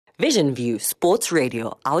Vision View Sports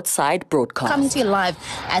Radio outside broadcast. Coming to you live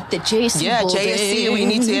at the JSC building. JSC, we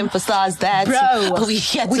need to emphasize that. Bro,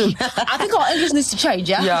 I think our English needs to change,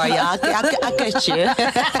 yeah? Yeah, I get you.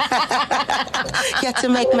 Here to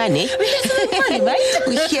make money. We're here to make money, mate.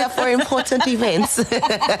 We're here for important events.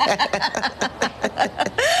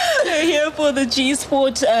 We're here for the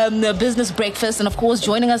GSport the business breakfast, and of course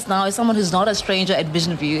joining us now is someone who's not a stranger at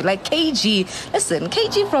Vision View. Like KG, listen,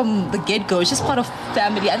 KG from the get-go, she's part of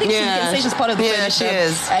family. I think she can say she's part of the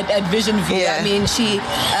furniture at Vision View. Yeah. I mean,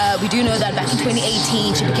 we do know that back in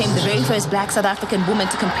 2018 she became the very first black South African woman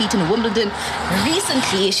to compete in Wimbledon.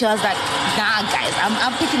 Recently she was like, nah guys,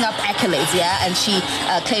 I'm picking up accolades, yeah, and she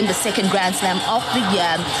claimed the second Grand Slam of the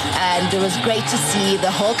year, and it was great to see.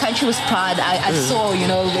 The whole country was proud. I saw, you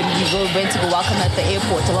know, when we went to go welcome at the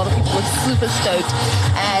airport, a lot of people were super stoked,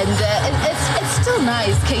 and it's still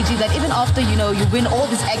nice, KG, that even after, you know, you win all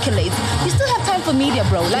these accolades, you still have time for media,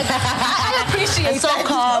 bro. Like, I appreciate it's so that.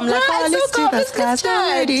 Calm. Like, oh, let's do this, guys.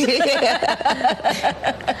 Already.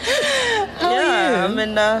 I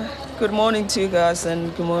mean, good morning to you guys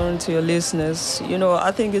and good morning to your listeners. You know,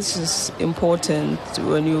 I think it's just important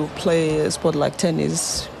when you play a sport like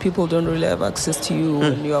tennis, people don't really have access to you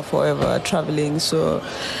when you are forever traveling. So,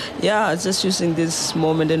 yeah, just using this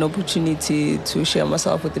moment and opportunity to share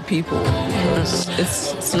myself with the people. Because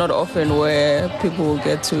it's not often where people will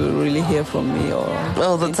get to really hear from me or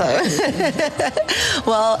all the time.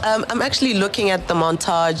 Well, I'm actually looking at the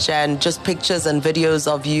montage and just pictures and videos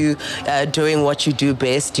of you doing what you do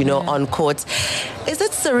best, you know, on court. Is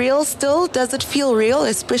it surreal still? Does it feel real,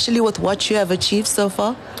 especially with what you have achieved so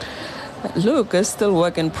far? Look, it's still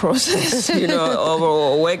work in process, you know,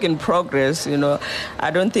 or work in progress, you know.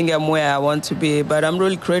 I don't think I'm where I want to be, but I'm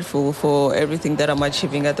really grateful for everything that I'm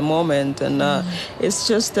achieving at the moment. And it's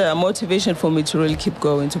just a motivation for me to really keep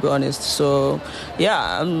going, to be honest. So,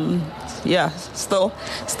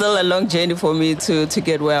 still a long journey for me to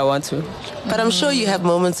get where I want to. But I'm sure you have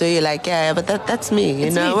moments where you're like, but that's me,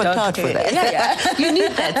 you know, I worked hard for that. Yeah. You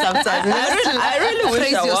need that sometimes. I really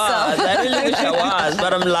wish I was. I really wish I was.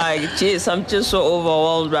 But I'm like, geez, I'm just so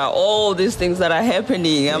overwhelmed by all these things that are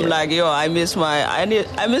happening. I'm like, I miss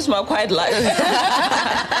my quiet life.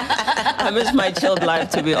 I miss my chilled life,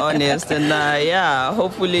 to be honest. And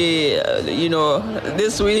hopefully,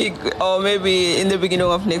 this week or maybe in the beginning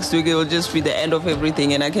of next week, it will just be the end of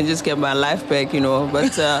everything and I can just get my life back, you know.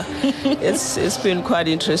 But it's been quite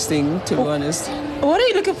interesting, to be honest. What are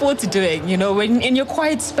you looking forward to doing, you know, when in your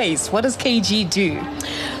quiet space? What does KG do?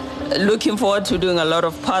 Looking forward to doing a lot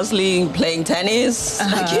of puzzling, playing tennis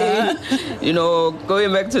again, you know,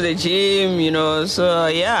 going back to the gym, you know. So,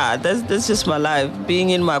 that's just my life.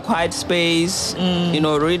 Being in my quiet space, you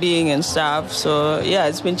know, reading and stuff. So,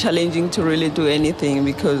 it's been challenging to really do anything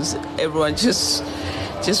because everyone just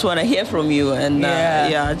want to hear from you. And,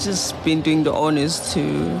 just been doing the honors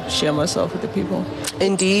to share myself with the people.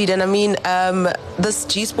 Indeed. And I mean, this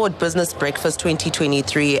GSport Business Breakfast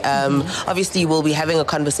 2023, obviously we'll be having a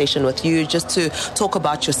conversation with you just to talk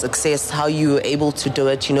about your success, how you were able to do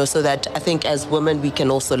it, you know, so that I think as women we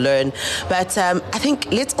can also learn. But I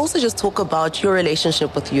think let's also just talk about your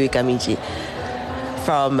relationship with Yui Gamiji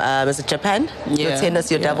from is it Japan? Your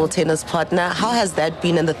tennis, your double tennis partner. How has that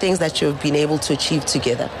been and the things that you've been able to achieve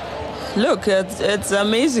together? Look, it's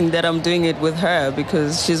amazing that I'm doing it with her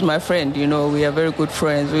because she's my friend, you know. We are very good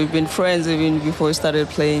friends. We've been friends even before we started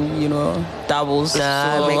playing, you know, doubles.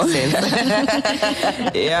 Makes sense.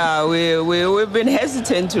 We've been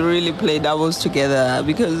hesitant to really play doubles together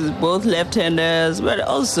because both left-handers, but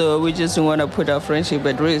also we just don't want to put our friendship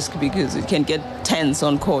at risk because it can get tense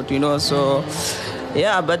on court, you know, so...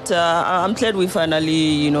 but I'm glad we finally,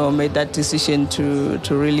 you know, made that decision to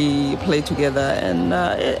really play together, and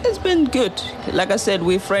it's been good. Like I said,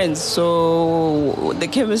 we're friends, so the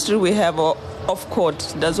chemistry we have off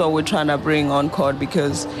court, that's what we're trying to bring on court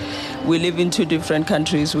because we live in two different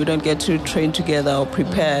countries. We don't get to train together or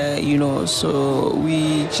prepare, you know, so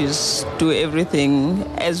we just do everything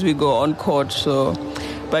as we go on court. So.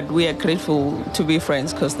 But we are grateful to be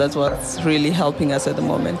friends because that's what's really helping us at the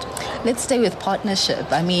moment. Let's stay with partnership.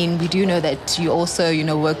 I mean, we do know that you also, you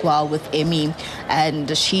know, work well with Emmy,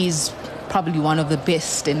 and she's probably one of the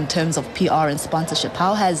best in terms of PR and sponsorship.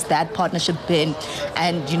 How has that partnership been,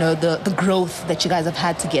 and, you know, the growth that you guys have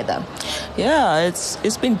had together? Yeah,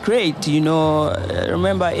 it's been great. You know,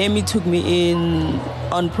 remember Emmy took me in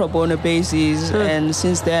on pro bono basis, and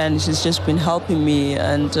since then she's just been helping me,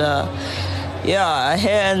 and Yeah, her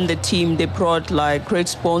and the team, they brought like great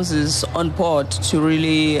sponsors on board to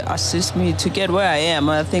really assist me to get where I am.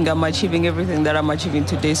 I think I'm achieving everything that I'm achieving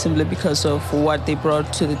today simply because of what they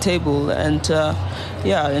brought to the table. And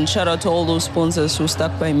and shout out to all those sponsors who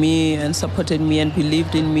stuck by me and supported me and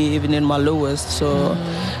believed in me even in my lowest. So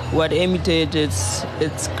what Amy did, it's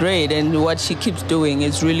great, and what she keeps doing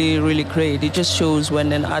is really, really great. It just shows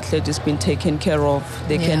when an athlete has been taken care of,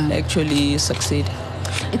 they can actually succeed.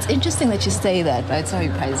 It's interesting that you say that, right? Sorry,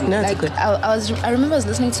 Paisi. No, like, good. I remember I was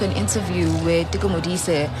listening to an interview where Tiko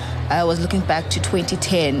Modise was looking back to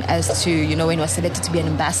 2010 as to, when he was selected to be an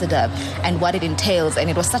ambassador and what it entails. And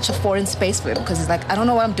it was such a foreign space for him because he's like, I don't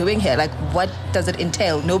know what I'm doing here. Like, what does it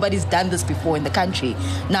entail? Nobody's done this before in the country.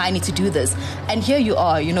 Now I need to do this. And here you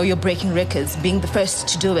are, you're breaking records, being the first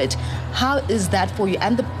to do it. How is that for you?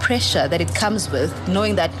 And the pressure that it comes with,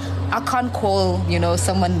 knowing that I can't call,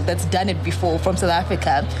 someone that's done it before from South Africa.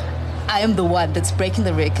 I am the one that's breaking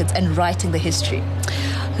the records and writing the history.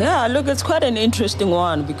 Yeah, look, it's quite an interesting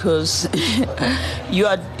one because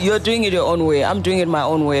you're doing it your own way. I'm doing it my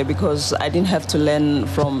own way because I didn't have to learn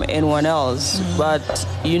from anyone else. But,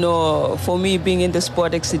 for me, being in the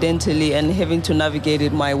sport accidentally and having to navigate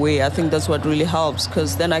it my way, I think that's what really helps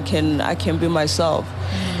because then I can be myself,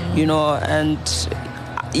 and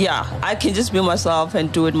I can just be myself and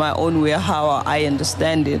do it my own way, how I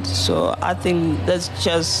understand it. So I think that's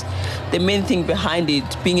just the main thing behind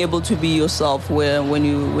it, being able to be yourself when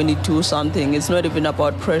you do something. It's not even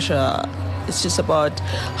about pressure. It's just about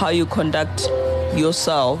how you conduct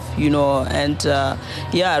yourself, and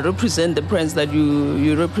represent the brands that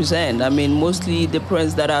you represent. I mean, mostly the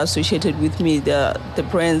brands that are associated with me, the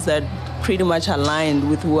brands that pretty much aligned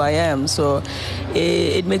with who I am. So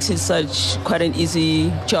it makes it quite an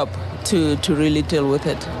easy job to really deal with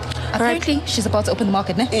it. Apparently, she's about to open the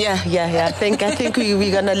market, ne? Yeah. I think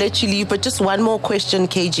we're going to let you leave. But just one more question,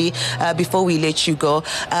 KG, before we let you go.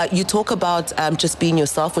 You talk about just being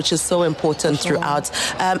yourself, which is so important throughout.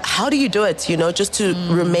 How do you do it, just to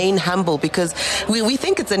remain humble? Because we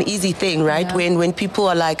think it's an easy thing, right? Yeah. When people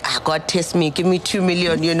are like, God, test me, give me 2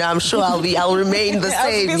 million, I'm sure I'll remain the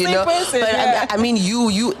same, person, But I mean,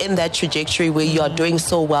 you in that trajectory where you are doing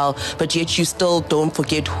so well, but yet you still don't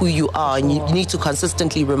forget who you are. And you need to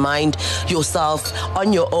consistently remind yourself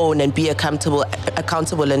on your own and be accountable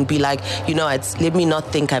and be like, let me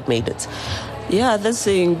not think I've made it. Yeah, that's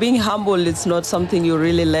saying being humble, it's not something you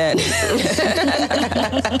really learn.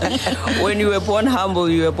 When you were born humble,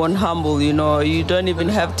 you were born humble, You don't even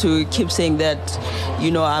have to keep saying that,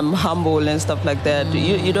 I'm humble and stuff like that.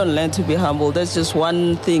 You don't learn to be humble. That's just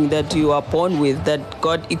one thing that you are born with, that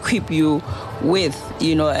God equipped you with,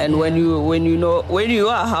 and when you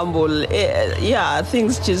are humble,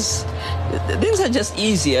 things are just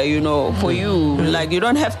easier, for you. Like, you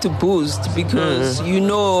don't have to boost because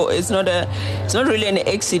it's not really an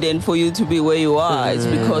accident for you to be where you are. It's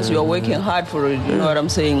because you are working hard for it. You know what I'm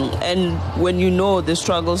saying? And when you know the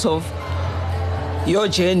struggles of your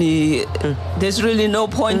journey, there's really no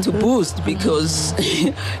point to boost because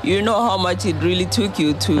you know how much it really took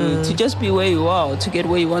you to just be where you are, to get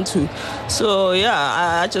where you want to. So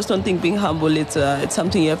I just don't think being humble it's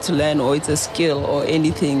something you have to learn, or it's a skill or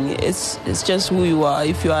anything. It's just who you are.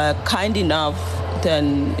 If you are kind enough,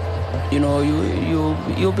 then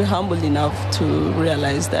you'll be humble enough to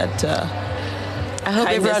realize that. I hope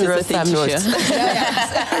everyone wrote some notes.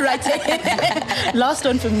 Right. Last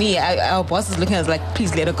one for me. Our boss is looking at us like,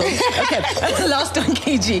 please let her go. Okay. Last one,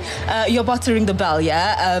 KG. You're about to ring the bell,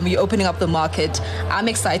 yeah? You're opening up the market. I'm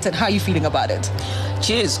excited. How are you feeling about it?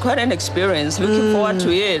 Geez, quite an experience. Looking forward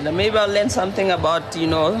to it. Maybe I'll learn something about, the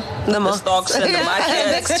stocks and the market.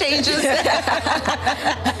 And exchanges.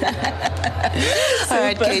 All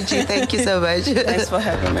right, KG, thank you so much. Thanks for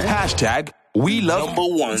having me. #We love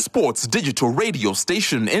 #1 sports digital radio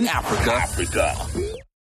station in Africa.